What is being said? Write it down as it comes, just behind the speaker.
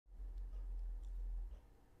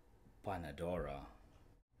Panadora,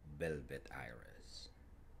 Velvet Iris.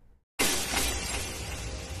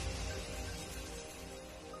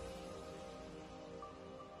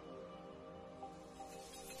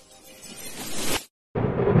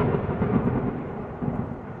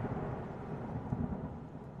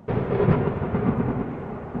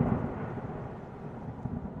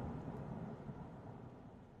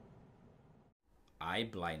 I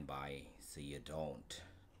blind buy so you don't.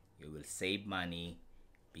 You will save money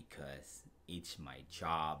because it's my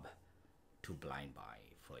job to blind buy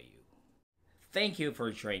for you. Thank you for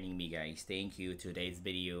joining me, guys. Thank you. Today's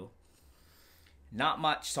video, not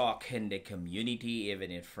much talk in the community,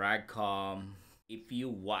 even in Fragcom. If you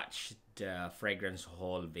watch the fragrance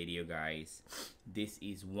haul video, guys, this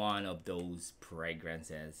is one of those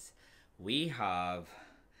fragrances. We have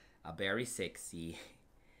a very sexy,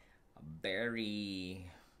 a very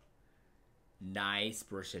nice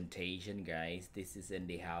presentation, guys. This is in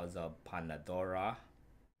the house of Panadora,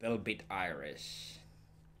 Velvet Irish.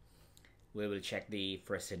 We will check the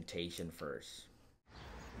presentation first.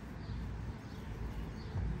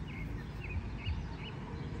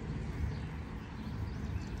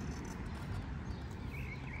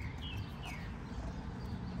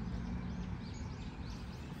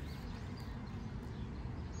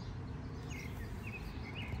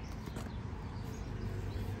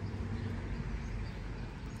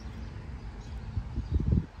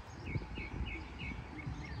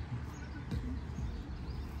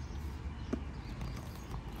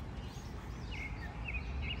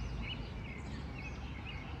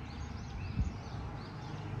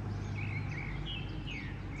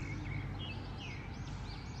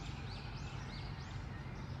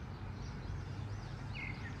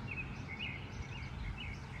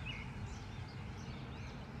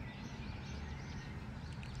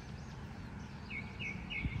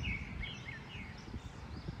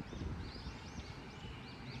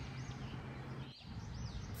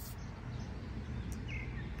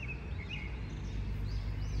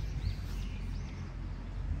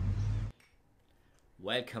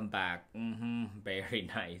 Welcome back. Very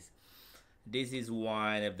nice. This is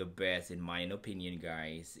one of the best in my opinion,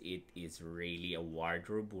 guys. It is really a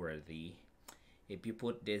wardrobe worthy. If you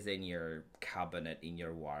put this in your cabinet, in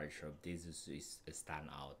your wardrobe, this is a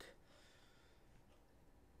standout.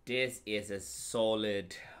 This is a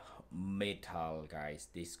solid metal, guys.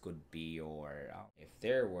 This could be your if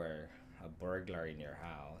there were a burglar in your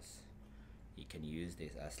house, you can use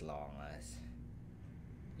this as long as,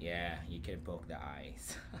 yeah, you can poke the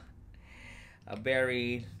eyes. A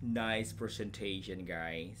very nice presentation,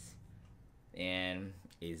 guys. And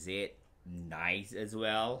is it nice as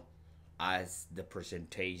well as the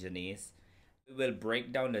presentation is? We will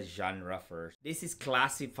break down the genre first. This is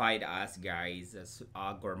classified as, guys, as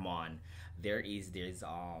gourmand. There's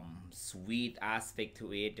sweet aspect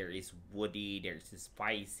to it. There is woody, there's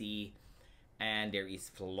spicy, and there is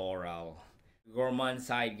floral. Gourmand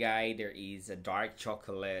side, guy, there is a dark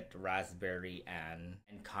chocolate, raspberry, and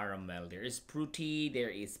caramel. There is fruity,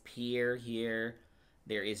 there is pear here,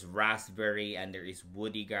 there is raspberry, and there is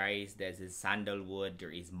woody, guys. There is sandalwood,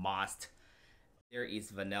 there is musk, there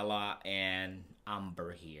is vanilla, and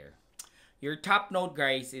amber here. Your top note,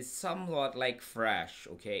 guys, is somewhat like fresh.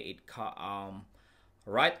 Okay, it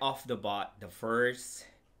right off the bat, the first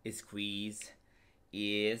squeeze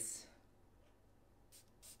is,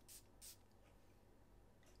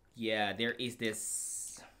 yeah, there is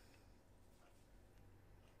this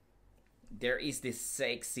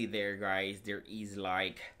sexy there, guys. There is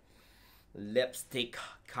like lipstick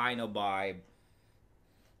kind of vibe.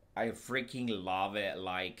 I freaking love it.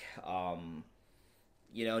 Like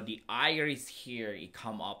you know, the iris here, it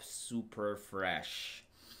come up super fresh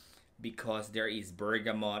because there is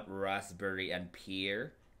bergamot, raspberry, and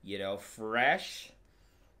pear. You know, fresh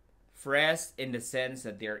in the sense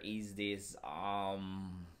that there is this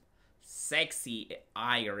sexy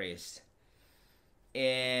iris,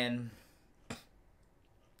 and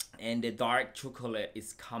the dark chocolate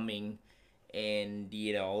is coming, and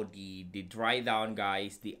you know, the dry down,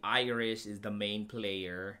 guys, the iris is the main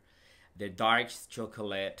player, the dark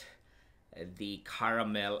chocolate, the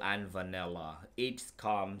caramel, and vanilla. It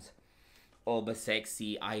comes over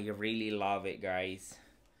sexy. I really love it, guys.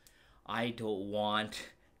 I don't want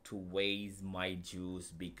to waste my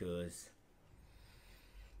juice because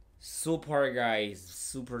super, guys,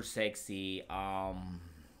 super sexy.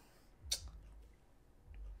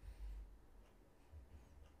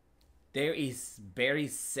 There is very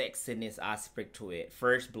sexiness aspect to it.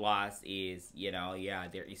 First blast is, you know, yeah,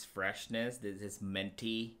 there is freshness. This is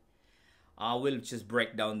minty. We'll just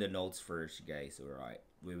break down the notes first, guys. All right.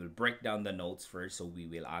 we will break down the notes first so we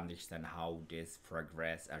will understand how this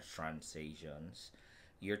progress as transitions.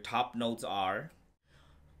 Your top notes are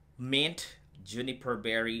mint, juniper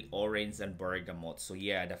berry, orange, and bergamot. So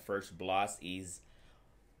yeah, the first blast is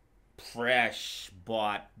fresh,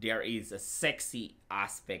 but there is a sexy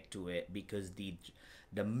aspect to it because the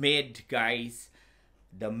mid, guys,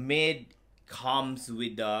 the mid comes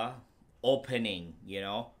with the opening, you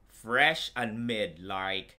know, fresh and mid.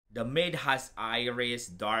 Like the mid has iris,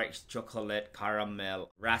 dark chocolate,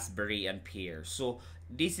 caramel, raspberry, and pear. So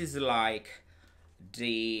this is like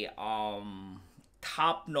the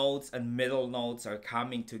top notes and middle notes are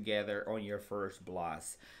coming together on your first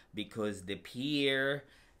blast because the pear,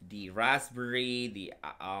 the raspberry,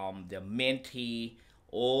 the minty,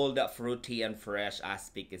 all the fruity and fresh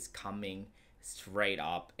aspect is coming straight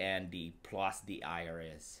up, and the plus the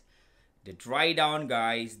iris. The dry down,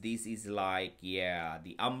 guys, this is like, yeah,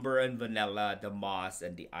 the amber and vanilla, the moss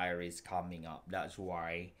and the iris coming up. That's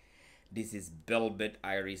why this is velvet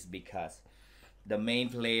iris, because the main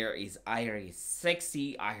player is iris,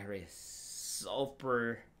 sexy iris,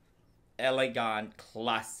 super elegant,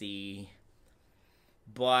 classy.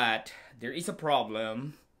 But there is a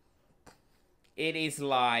problem. It is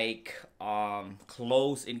like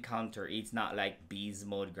close encounter. It's not like beast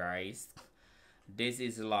mode, guys. This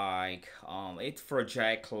is like it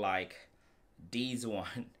project like these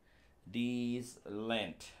one, these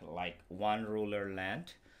length, like one ruler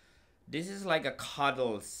length. This is like a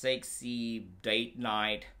cuddle, sexy date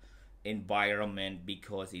night environment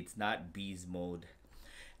because it's not beast mode.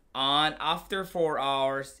 And after 4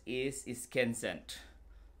 hours is consent.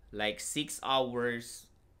 Like 6 hours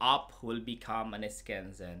up will become an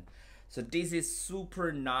escansen. So this is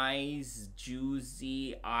super nice,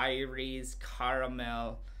 juicy, iris,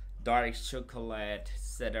 caramel, dark chocolate,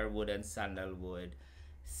 cedarwood and sandalwood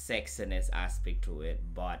sexiness aspect to it.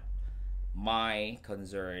 But my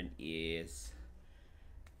concern is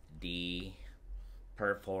the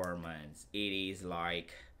performance. It is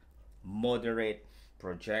like moderate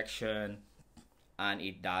projection and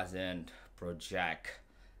it doesn't project.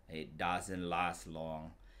 It doesn't last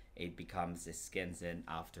long. It becomes a skinsen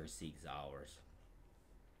after 6 hours.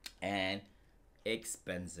 And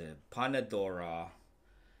expensive. PANA DORA.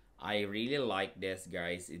 I really like this,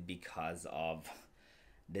 guys, because of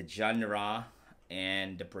the genre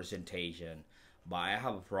and the presentation. But I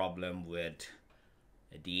have a problem with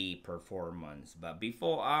the performance. But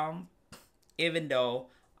before even though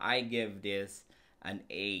I give this an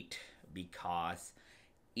 8 because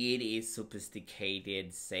it is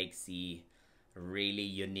sophisticated, sexy, really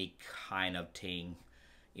unique kind of thing.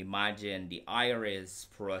 Imagine the iris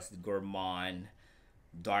plus gourmand,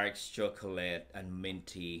 dark chocolate, and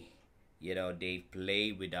minty. You know, they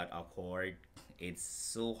play with that accord. It's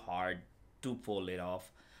so hard to pull it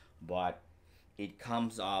off, but it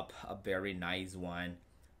comes up a very nice one.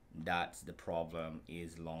 That's the problem,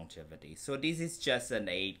 is longevity. So this is just an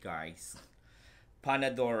 8, guys.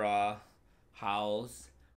 PANA DORA House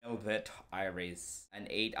Velvet Iris, an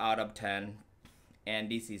 8 out of 10.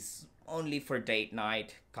 And this is only for date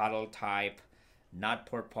night, cuddle type, not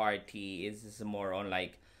for party. This is more on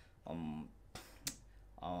like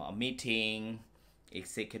a meeting,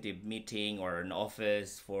 executive meeting, or an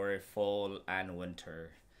office for fall and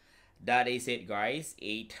winter. That is it, guys.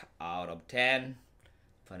 8 out of 10.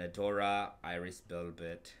 PANA DORA Iris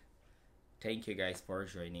Velvet. Thank you, guys, for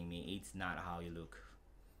joining me. It's not how you look.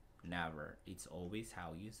 Never. It's always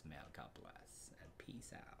how you smell. God bless and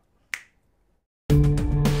peace out.